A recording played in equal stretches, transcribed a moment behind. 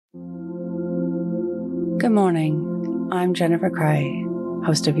Good morning. I'm Jennifer Cray,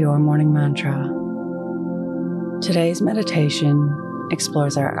 host of Your Morning Mantra. Today's meditation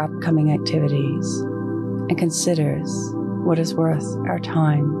explores our upcoming activities and considers what is worth our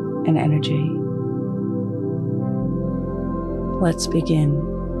time and energy. Let's begin.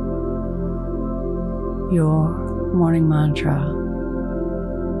 Your morning mantra.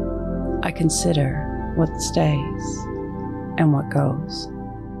 I consider what stays and what goes.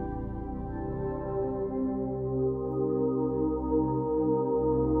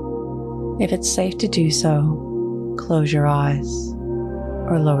 If it's safe to do so, close your eyes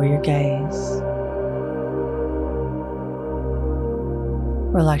or lower your gaze.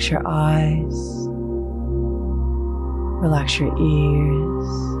 Relax your eyes, relax your ears,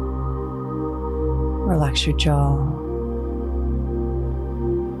 relax your jaw.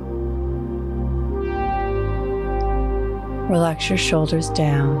 Relax your shoulders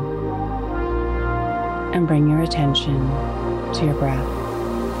down and bring your attention to your breath.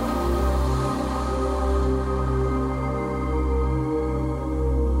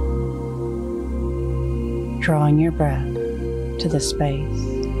 Drawing your breath to the space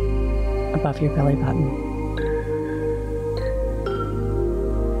above your belly button.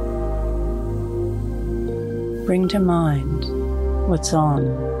 Bring to mind what's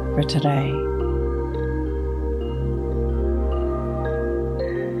on for today.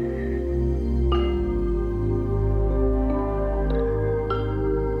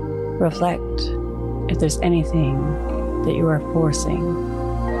 Reflect if there's anything that you are forcing.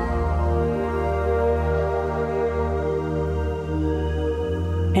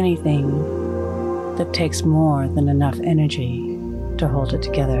 Anything that takes more than enough energy to hold it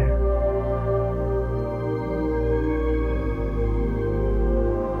together.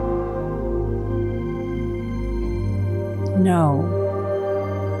 Know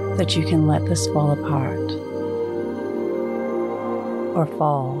that you can let this fall apart or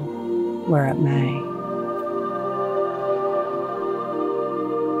fall where it may.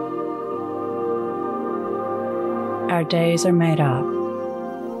 Our days are made up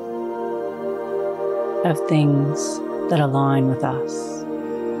of things that align with us,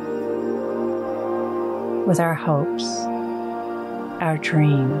 with our hopes, our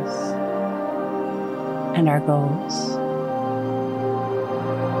dreams, and our goals.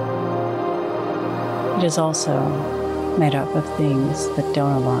 It is also made up of things that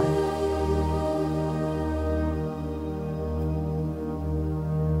don't align.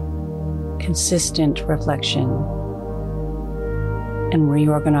 Consistent reflection and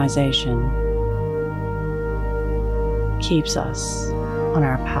reorganization keeps us on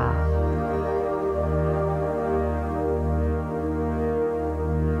our path.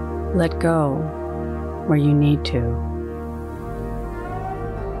 Let go where you need to,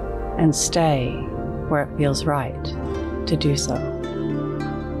 and stay where it feels right to do so.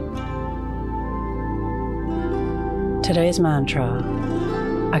 Today's mantra: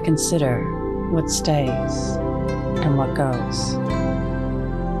 I consider what stays and what goes.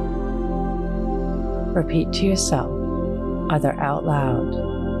 Repeat to yourself, either out loud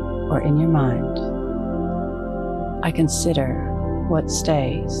or in your mind, I consider what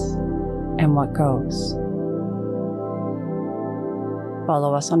stays and what goes.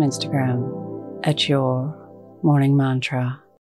 Follow us on Instagram at Your Morning Mantra.